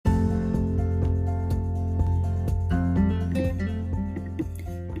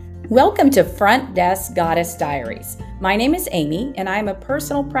Welcome to Front Desk Goddess Diaries. My name is Amy, and I'm a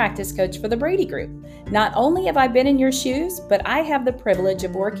personal practice coach for the Brady Group. Not only have I been in your shoes, but I have the privilege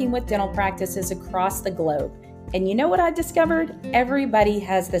of working with dental practices across the globe. And you know what I discovered? Everybody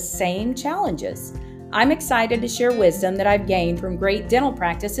has the same challenges. I'm excited to share wisdom that I've gained from great dental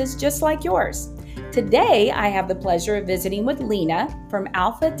practices just like yours. Today, I have the pleasure of visiting with Lena from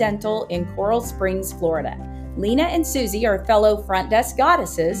Alpha Dental in Coral Springs, Florida. Lena and Susie are fellow front desk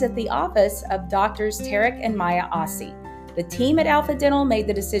goddesses at the office of Doctors Tarek and Maya Ossi. The team at Alpha Dental made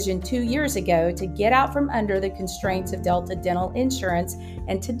the decision 2 years ago to get out from under the constraints of Delta Dental Insurance,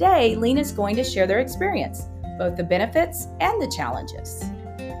 and today Lena's going to share their experience, both the benefits and the challenges.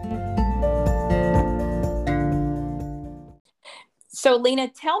 So Lena,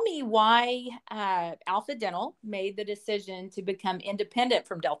 tell me why Alpha Dental made the decision to become independent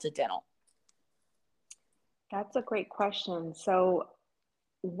from Delta Dental. That's a great question. So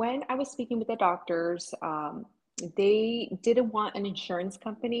when I was speaking with the doctors, they didn't want an insurance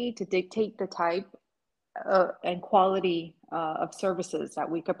company to dictate the type and quality of services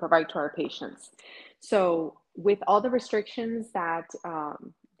that we could provide to our patients. So with all the restrictions that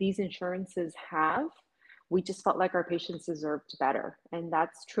these insurances have, we just felt like our patients deserved better. And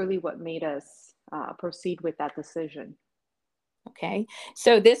that's truly what made us proceed with that decision. Okay.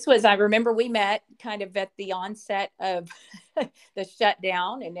 So this was, I remember we met kind of at the onset of the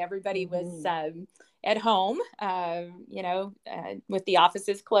shutdown, and everybody was at home, with the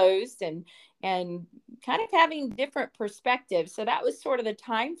offices closed and kind of having different perspectives. So that was sort of the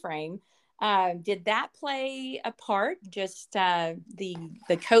time frame. Did that play a part, just the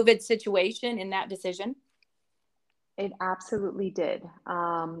COVID situation in that decision? It absolutely did.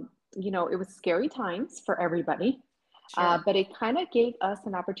 It was scary times for everybody. Sure. But it kind of gave us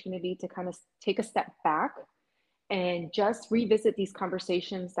an opportunity to kind of take a step back and just revisit these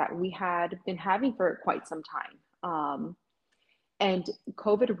conversations that we had been having for quite some time. And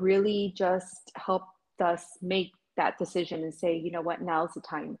COVID really just helped us make that decision and say, you know what, now's the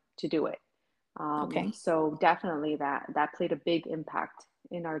time to do it. Okay. So definitely that played a big impact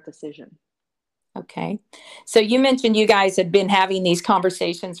in our decision. Okay. So you mentioned you guys had been having these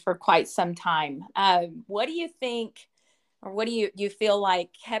conversations for quite some time. What do you think, or what do you feel like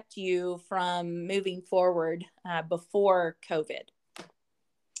kept you from moving forward before COVID?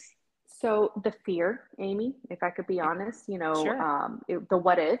 So the fear, Amy, if I could be honest, Sure. the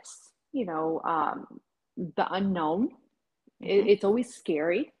what ifs, the unknown, it's always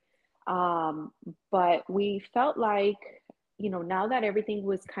scary. But we felt like, now that everything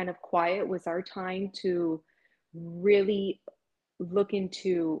was kind of quiet, was our time to really look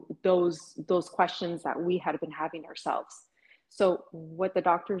into those questions that we had been having ourselves. So what the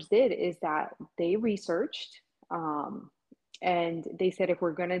doctors did is that they researched, and they said, if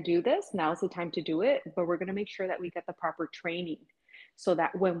we're going to do this, now's the time to do it, but we're going to make sure that we get the proper training so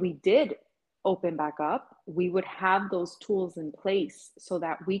that when we did open back up, we would have those tools in place so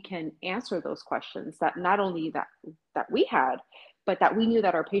that we can answer those questions that not only that we had, but that we knew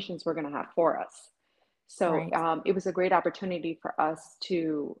that our patients were going to have for us. So Right. it was a great opportunity for us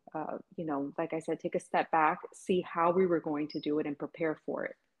to, like I said, take a step back, see how we were going to do it and prepare for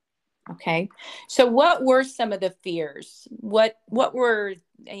it. Okay. So what were some of the fears? What were,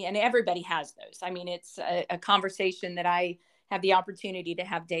 and everybody has those. I mean, it's a conversation that I have the opportunity to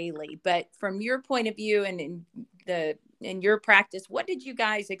have daily, but from your point of view and in your practice, what did you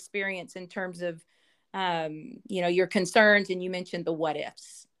guys experience in terms of, your concerns? And you mentioned the what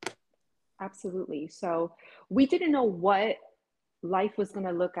ifs. Absolutely. So we didn't know what life was going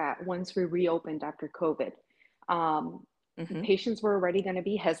to look at once we reopened after COVID. Patients were already going to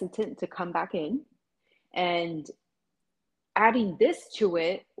be hesitant to come back in. And adding this to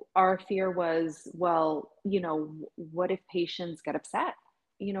it, our fear was, well, what if patients get upset?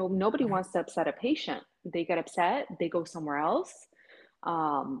 Nobody wants to upset a patient. They get upset, they go somewhere else.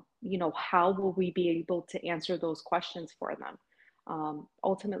 How will we be able to answer those questions for them?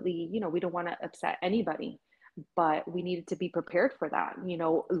 Ultimately, we don't want to upset anybody, but we needed to be prepared for that.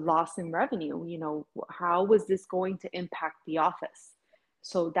 Loss in revenue, how was this going to impact the office?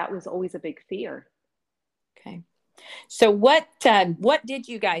 So that was always a big fear. Okay. So what did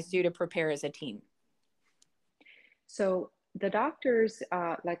you guys do to prepare as a team? So the doctors,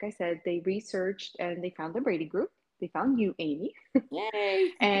 like I said, they researched and they found the Brady Group. They found you, Amy.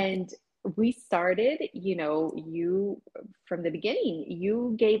 Yay. And we started, you from the beginning,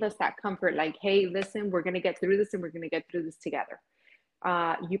 you gave us that comfort, like, hey, listen, we're going to get through this and we're going to get through this together.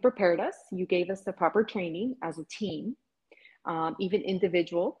 You prepared us. You gave us the proper training as a team, even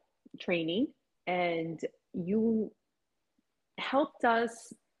individual training, and you helped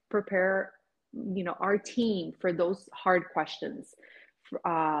us prepare, our team for those hard questions.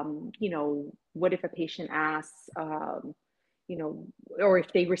 What if a patient asks, you know, or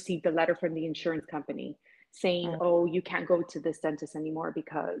if they received a letter from the insurance company saying, Mm. oh, you can't go to this dentist anymore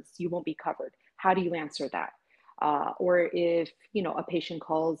because you won't be covered. How do you answer that? Or if, a patient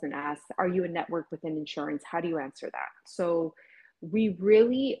calls and asks, are you a network within insurance? How do you answer that? So we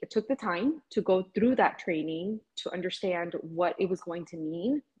really took the time to go through that training to understand what it was going to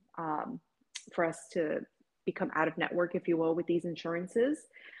mean, um, for us to become out of network, if you will, with these insurances,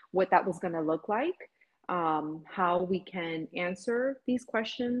 what that was going to look like, how we can answer these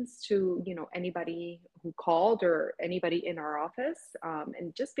questions to, anybody who called or anybody in our office,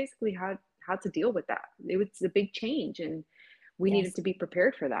 and just basically how to deal with that. It was a big change, and we needed Yes. to be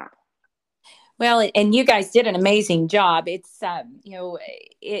prepared for that. Well, and you guys did an amazing job. It's,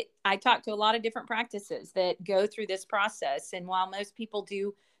 I talked to a lot of different practices that go through this process. And while most people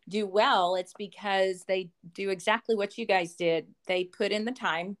do well, it's because they do exactly what you guys did. They put in the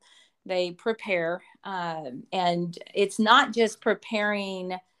time, they prepare. And it's not just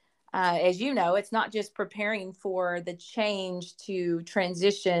preparing, as you know, it's not just preparing for the change to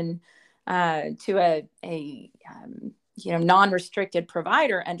transition to a non-restricted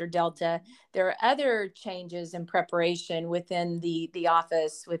provider under Delta. There are other changes in preparation within the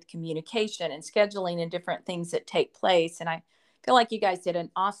office with communication and scheduling and different things that take place. And I feel like you guys did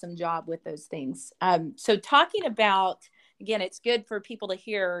an awesome job with those things. So talking about, again, it's good for people to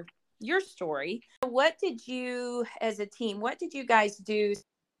hear your story. What did you, as a team, what did you guys do to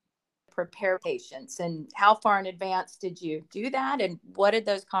prepare patients, and how far in advance did you do that? And what did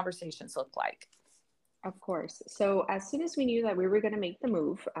those conversations look like? Of course. So as soon as we knew that we were going to make the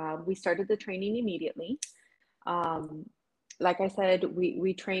move, we started the training immediately. Um, like I said,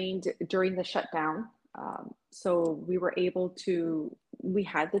 we trained during the shutdown. So we were able to, we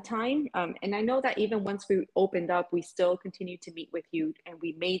had the time. And I know that even once we opened up, we still continued to meet with you, and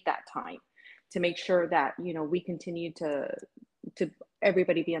we made that time to make sure that, we continued to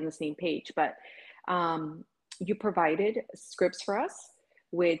everybody be on the same page. But you provided scripts for us,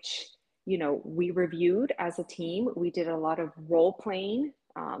 which, we reviewed as a team. We did a lot of role playing,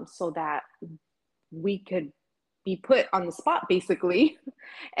 so that we could be put on the spot basically,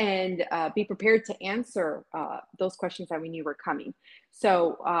 and be prepared to answer those questions that we knew were coming.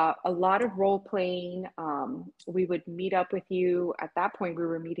 So a lot of role playing. We would meet up with you. At that point, we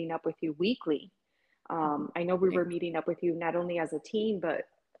were meeting up with you weekly. I know we were meeting up with you not only as a team, but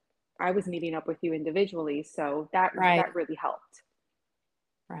I was meeting up with you individually. So that Right. really helped.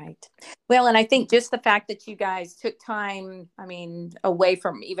 Right. Well, and I think just the fact that you guys took time, away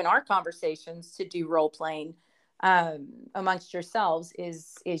from even our conversations to do role playing amongst yourselves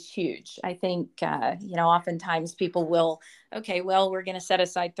is huge. I think, oftentimes people will, okay, well, we're going to set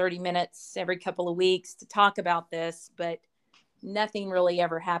aside 30 minutes every couple of weeks to talk about this, but nothing really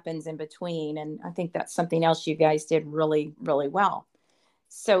ever happens in between. And I think that's something else you guys did really, really well.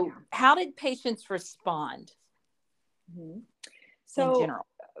 So Yeah. how did patients respond Mm-hmm. in So, general?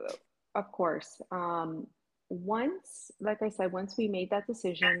 of course, like I said, once we made that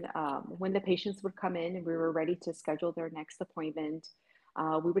decision, when the patients would come in and we were ready to schedule their next appointment,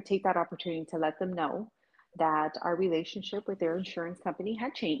 we would take that opportunity to let them know that our relationship with their insurance company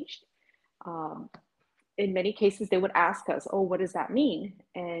had changed. Um, in many cases, they would ask us, "Oh, what does that mean?"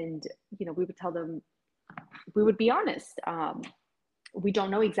 And we would tell them, we would be honest. We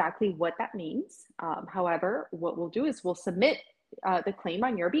don't know exactly what that means. However, what we'll do is we'll submit the claim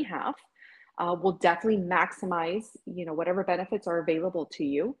on your behalf. We'll definitely maximize, whatever benefits are available to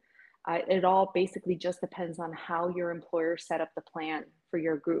you. It all basically just depends on how your employer set up the plan for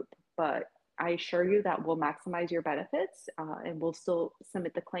your group. But I assure you that we'll maximize your benefits, and we'll still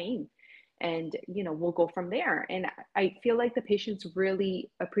submit the claim. And, we'll go from there. And I feel like the patients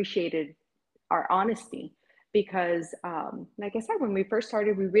really appreciated our honesty, because like I said, when we first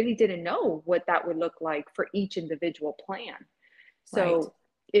started, we really didn't know what that would look like for each individual plan. Right. So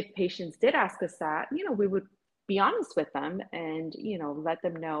if patients did ask us that, we would be honest with them and, let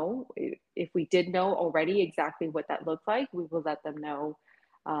them know. If we did know already exactly what that looked like, we will let them know,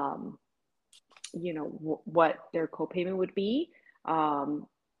 um, what their copayment would be. Um,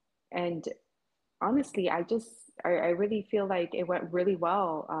 and honestly, I really feel like it went really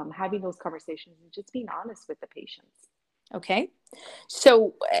well, having those conversations and just being honest with the patients. Okay.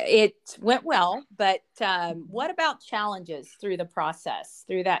 So it went well, but Mhm. what about challenges through the process,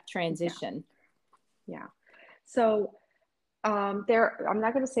 through that Yeah, transition? yeah. So I'm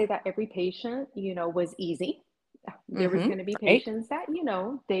not going to say that every patient, was easy. There was Mm-hmm. going to be Right. patients that,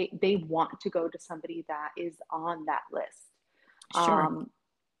 they want to go to somebody that is on that list. Sure. Um,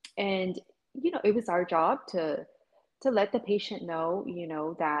 And, it was our job to let the patient know,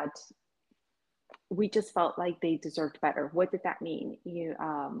 that we just felt like they deserved better. What did that mean?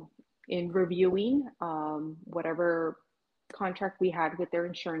 In reviewing whatever contract we had with their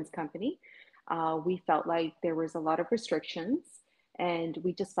insurance company, we felt like there was a lot of restrictions, and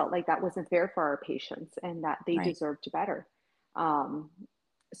we just felt like that wasn't fair for our patients and that they Right. deserved better. Um,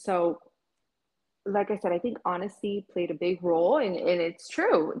 so, like I said, I think honesty played a big role, and it's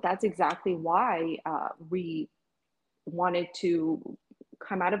true. That's exactly why we wanted to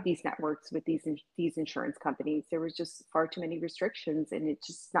come out of these networks with these insurance companies. There was just far too many restrictions, and it's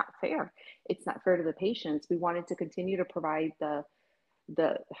just not fair. It's not fair to the patients. We wanted to continue to provide the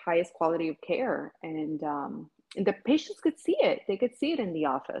highest quality of care, and the patients could see it. They could see it in the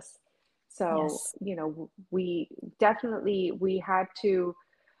office. So, Yes. we definitely we had to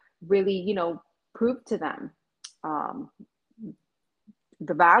really, prove to them um,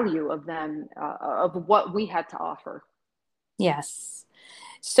 the value of them, of what we had to offer. Yes.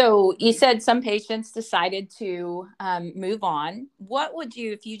 So you said some patients decided to move on. What would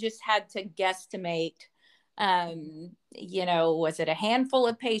you, if you just had to guesstimate, was it a handful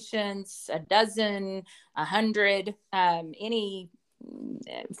of patients, a dozen, 100, any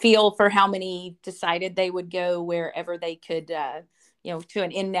feel for how many decided they would go wherever they could, to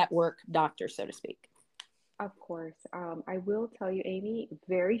an in-network doctor, so to speak? Of course. I will tell you, Amy,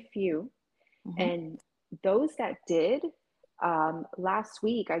 very few. Hmm. And those that did, last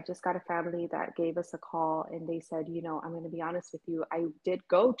week, I just got a family that gave us a call and they said, I'm going to be honest with you. I did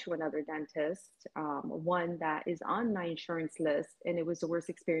go to another dentist, one that is on my insurance list, and it was the worst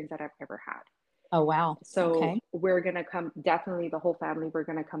experience that I've ever had. Oh, wow. So Okay. we're going to come, definitely the whole family, we're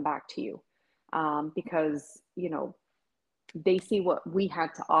going to come back to you because, they see what we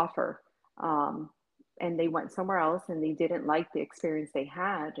had to offer. Um, and they went somewhere else and they didn't like the experience they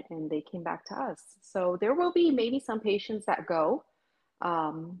had and they came back to us. So there will be maybe some patients that go.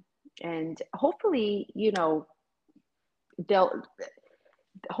 Um, and hopefully, they'll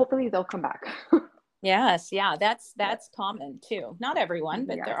they'll come back. Yes, yeah, that's Yeah. common too. Not everyone,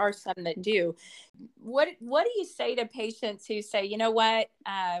 but there Yes. are some that do. What do you say to patients who say, you know what,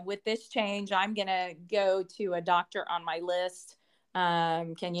 with this change, I'm going to go to a doctor on my list.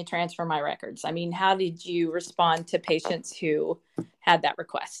 Can you transfer my records? I mean, how did you respond to patients who had that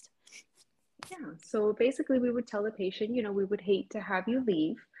request? Yeah. So basically, we would tell the patient, we would hate to have you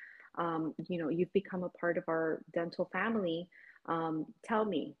leave. You've become a part of our dental family. Tell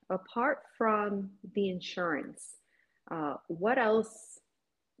me, apart from the insurance, what else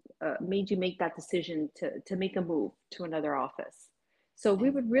made you make that decision to make a move to another office? So we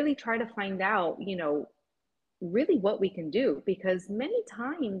Okay. would really try to find out, really what we can do, because many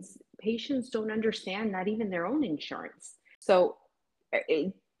times patients don't understand not even their own insurance. So,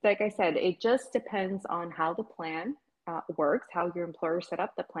 it, like I said, it just depends on how the plan works, how your employer set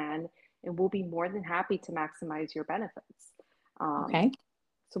up the plan, and we'll be more than happy to maximize your benefits. Um, Okay.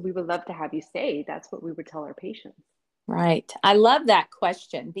 so we would love to have you stay. That's what we would tell our patients. Right. I love that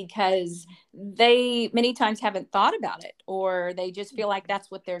question because they many times haven't thought about it, or they just feel like that's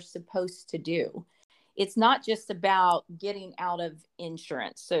what they're supposed to do. It's not just about getting out of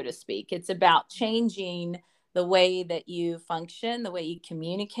insurance, so to speak. It's about changing the way that you function, the way you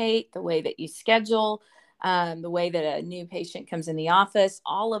communicate, the way that you schedule, the way that a new patient comes in the office,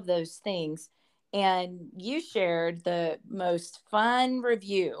 all of those things. And you shared the most fun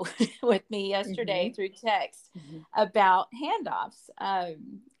review with me Mm-hmm. yesterday through text Mm-hmm. about handoffs.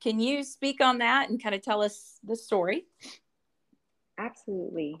 Can you speak on that and kind of tell us the story?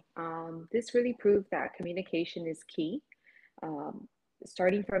 Absolutely. This really proved that communication is key. Um,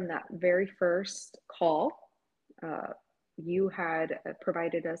 Starting from that very first call, uh, you had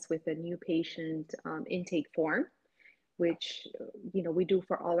provided us with a new patient intake form, which we do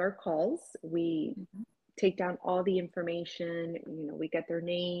for all our calls. We Mhm. take down all the information. We get their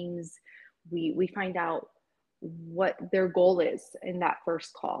names. We find out what their goal is in that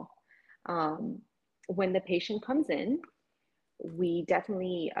first call. Um, when the patient comes in, we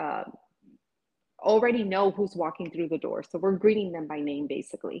definitely already know who's walking through the door. So we're greeting them by name,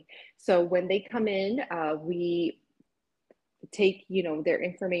 basically. So when they come in, we take, their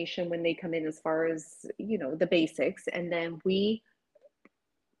information when they come in as far as, the basics, and then we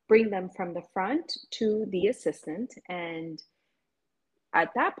bring them from the front to the assistant. And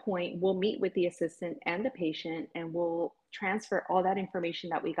at that point, we'll meet with the assistant and the patient, and we'll transfer all that information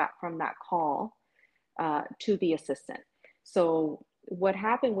that we got from that call to the assistant. So what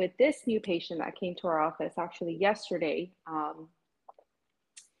happened with this new patient that came to our office actually yesterday,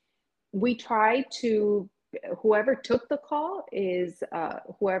 we tried to whoever took the call is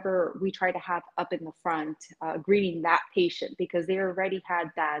whoever we try to have up in the front greeting that patient, because they already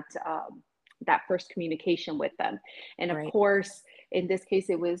had that first communication with them. And of Right. course, in this case,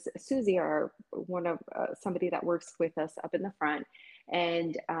 it was Susie, or one of somebody that works with us up in the front.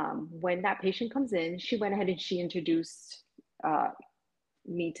 And when that patient comes in, she went ahead and she introduced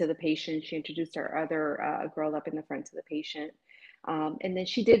me to the patient. She introduced our other girl up in the front to the patient. And then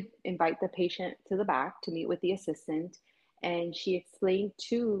she did invite the patient to the back to meet with the assistant. And she explained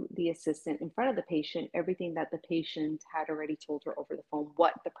to the assistant in front of the patient everything that the patient had already told her over the phone,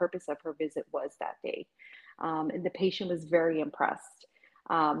 what the purpose of her visit was that day. And the patient was very impressed.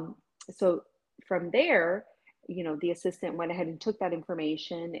 So from there, the assistant went ahead and took that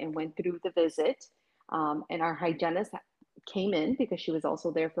information and went through the visit. And our hygienist came in because she was also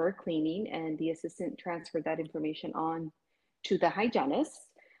there for a cleaning, and the assistant transferred that information on to the hygienist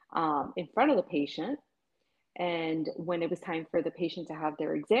in front of the patient. And when it was time for the patient to have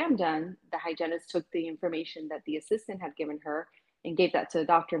their exam done, the hygienist took the information that the assistant had given her and gave that to the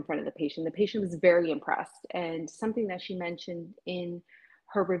doctor in front of the patient. The patient was very impressed. And something that she mentioned in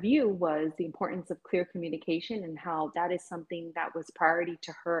her review was the importance of clear communication, and how that is something that was priority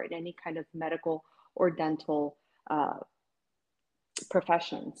to her in any kind of medical or dental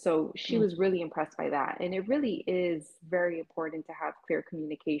profession. So she was really impressed by that. And it really is very important to have clear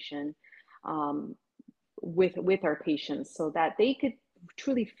communication with our patients, so that they could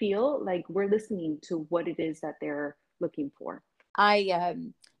truly feel like we're listening to what it is that they're looking for. I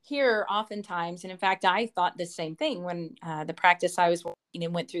hear oftentimes, and in fact, I thought the same thing when the practice I was working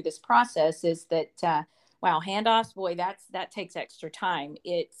in went through this process, is that wow, handoffs, boy, that takes extra time.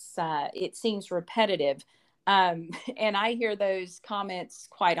 It seems repetitive, and I hear those comments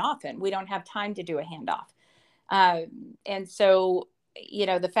quite often. We don't have time to do a handoff, and so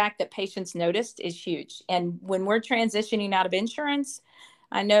the fact that patients noticed is huge. And when we're transitioning out of insurance,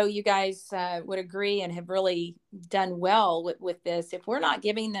 I know you guys would agree and have really done well with this. If we're not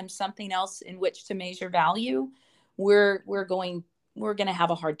giving them something else in which to measure value, we're going to have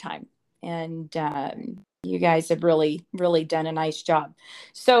a hard time. And you guys have really, really done a nice job.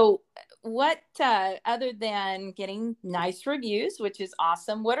 So what, other than getting nice reviews, which is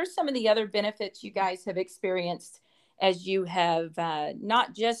awesome, what are some of the other benefits you guys have experienced as you have not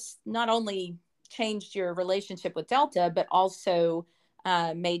only changed your relationship with Delta, but also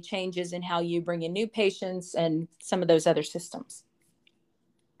made changes in how you bring in new patients and some of those other systems?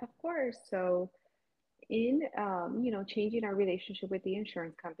 Of course. So in changing our relationship with the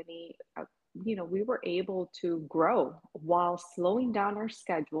insurance company, we were able to grow while slowing down our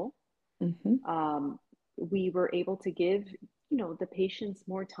schedule. Mm-hmm. We were able to give the patients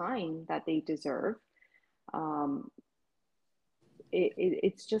more time that they deserve. um,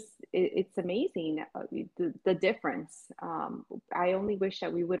 it's amazing, the difference. I only wish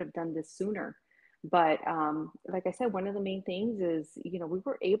that we would have done this sooner. But like I said, one of the main things is, we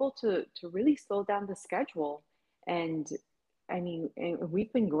were able to really slow down the schedule. And I mean, and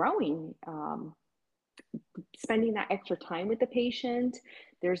we've been growing, spending that extra time with the patient.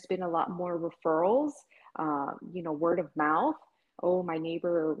 There's been a lot more referrals, word of mouth. Oh, my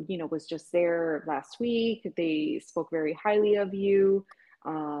neighbor, was just there last week. They spoke very highly of you.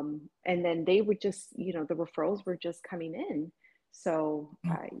 And then they would just, the referrals were just coming in. So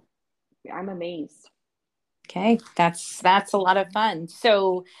I'm amazed. Okay, that's a lot of fun.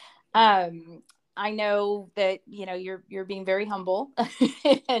 So, I know that you're being very humble,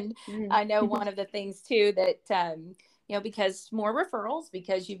 and I know one of the things too that because more referrals,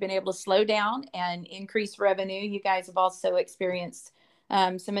 because you've been able to slow down and increase revenue, you guys have also experienced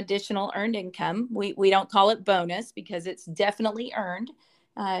some additional earned income. We don't call it bonus because it's definitely earned.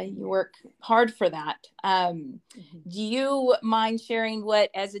 You work hard for that. Do you mind sharing what,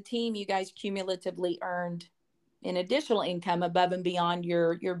 as a team, you guys cumulatively earned in additional income above and beyond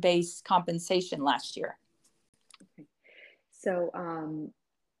your base compensation last year? Okay. So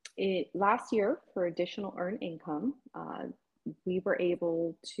last year, for additional earned income, we were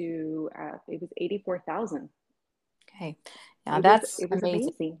able to, it was 84,000. Okay. Now that's it was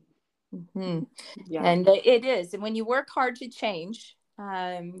amazing. amazing. Mm-hmm. Yeah. And it is. And when you work hard to change,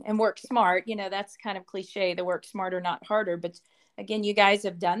 and work smart, that's kind of cliche, the work smarter, not harder. But again, you guys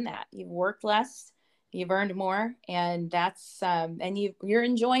have done that. You've worked less, you've earned more, and that's, and you're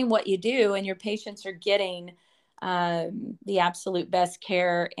enjoying what you do, and your patients are getting the absolute best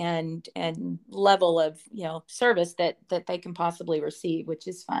care and level of, service that they can possibly receive, which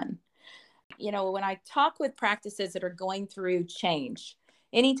is fun. When I talk with practices that are going through change,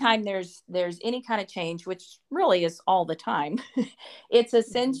 anytime there's any kind of change, which really is all the time, it's Mhm.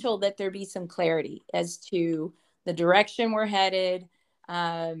 essential that there be some clarity as to the direction we're headed,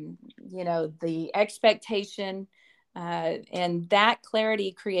 the expectation, and that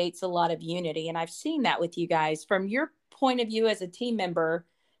clarity creates a lot of unity. And I've seen that with you guys. From your point of view as a team member,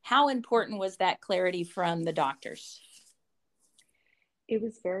 how important was that clarity from the doctors? It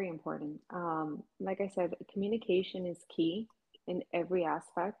was very important. Like I said, communication is key in every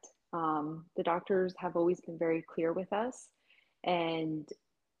aspect. The doctors have always been very clear with us, and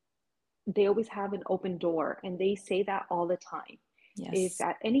they always have an open door, and they say that all the time. If Yes.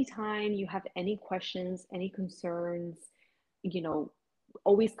 at any time you have any questions, any concerns, you know,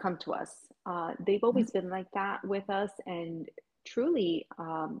 always come to us. They've always been like that with us, and truly,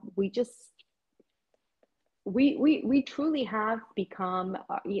 we truly have become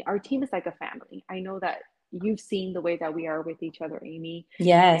our team is like a family. I know that you've seen the way that we are with each other, Amy,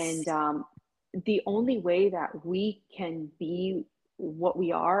 Yes. and the only way that we can be what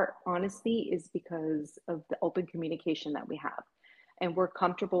we are, honestly, is because of the open communication that we have, and we're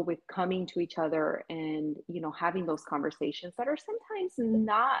comfortable with coming to each other and having those conversations that are sometimes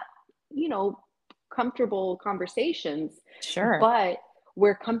not you know comfortable conversations, Sure. but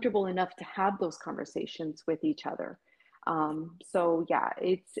we're comfortable enough to have those conversations with each other. So yeah,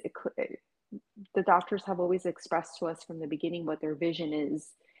 the doctors have always expressed to us from the beginning what their vision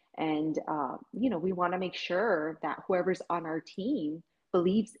is, and we want to make sure that whoever's on our team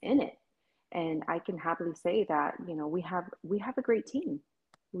believes in it. And I can happily say that we have a great team.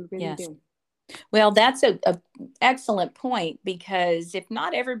 We really Yes. do. Well, that's a excellent point, because if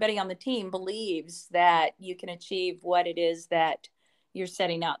not everybody on the team believes that you can achieve what it is that you're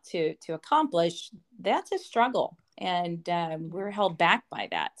setting out to accomplish, that's a struggle, and Yeah. we're held back by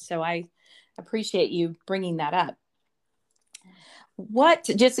that. So I appreciate you bringing that up. What,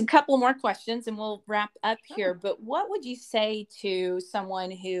 just a couple more questions and we'll wrap up here. Sure. But what would you say to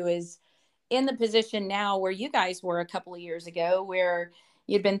someone who is in the position now where you guys were a couple of years ago, where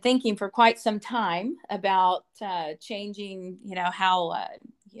you'd been thinking for quite some time about changing,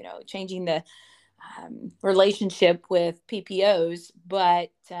 changing the relationship with PPOs,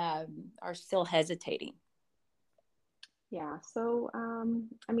 but are still hesitating? Yeah. So,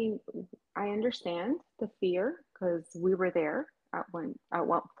 I mean, I understand the fear because we were there at one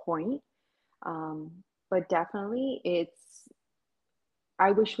point. Um, but definitely,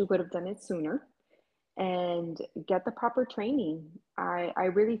 I wish we would have done it sooner and get the proper training. I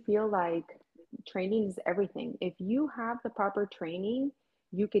really feel like training is everything. If you have the proper training,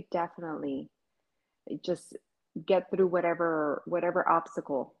 you could definitely just get through whatever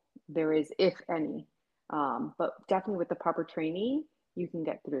obstacle there is, if any. But definitely with the proper training, you can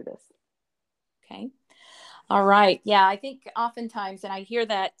get through this. Okay. All right. Yeah, I think oftentimes, and I hear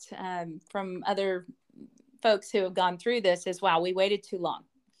that from other folks who have gone through this as well, we waited too long.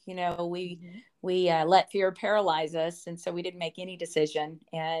 Mhm. We let fear paralyze us, and so we didn't make any decision,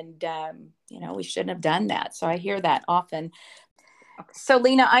 and we shouldn't have done that. So I hear that often. Okay. So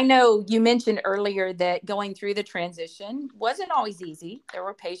Lena, I know you mentioned earlier that going through the transition wasn't always easy. There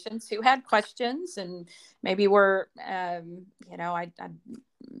were patients who had questions, and maybe were, I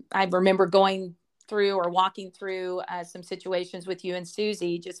remember going through or walking through some situations with you and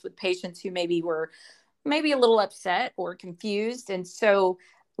Susie, just with patients who maybe were maybe a little upset or confused. And so,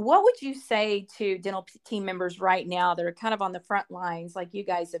 what would you say to dental team members right now that are kind of on the front lines, like you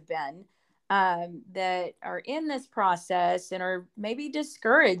guys have been, that are in this process and are maybe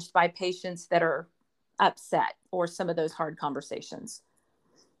discouraged by patients that are upset or some of those hard conversations?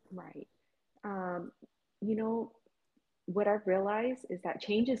 Right. Um, you know, what I've realized is that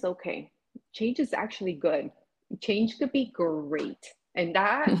change is okay. Change is actually good. Change could be great. And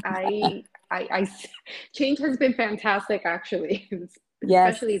that change has been fantastic actually,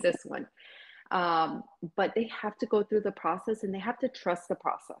 Yes. especially this one. But they have to go through the process and they have to trust the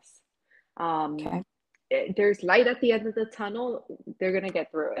process. Um, Okay. there's light at the end of the tunnel. They're gonna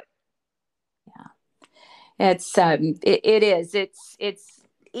get through it. Yeah. It is.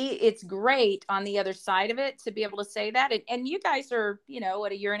 It's great on the other side of it to be able to say that. And you guys are,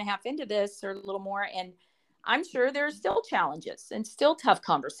 what, a year and a half into this or a little more. And I'm sure there are still challenges and still tough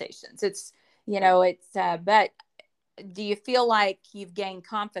conversations. Right. But do you feel like you've gained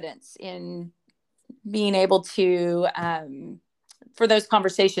confidence in being able to, for those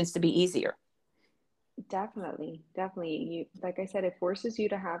conversations to be easier? Definitely, definitely. Like I said, it forces you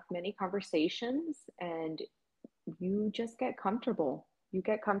to have many conversations and you just get comfortable. You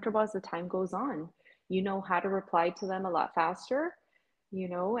get comfortable as the time goes on. You know how to reply to them a lot faster,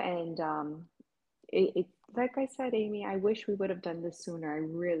 and it Like I said, Amy, I wish we would have done this sooner. I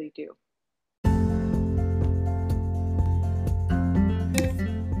really do.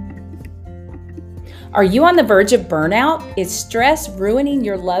 Are you on the verge of burnout? Is stress ruining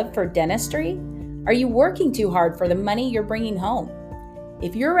your love for dentistry? Are you working too hard for the money you're bringing home?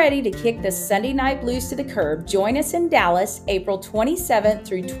 If you're ready to kick the Sunday night blues to the curb, join us in Dallas, April 27th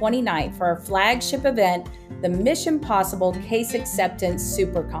through 29th for our flagship event, the Mission Possible Case Acceptance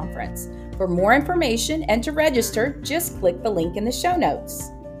Super Conference. For more information and to register, just click the link in the show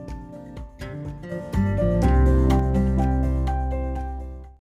notes.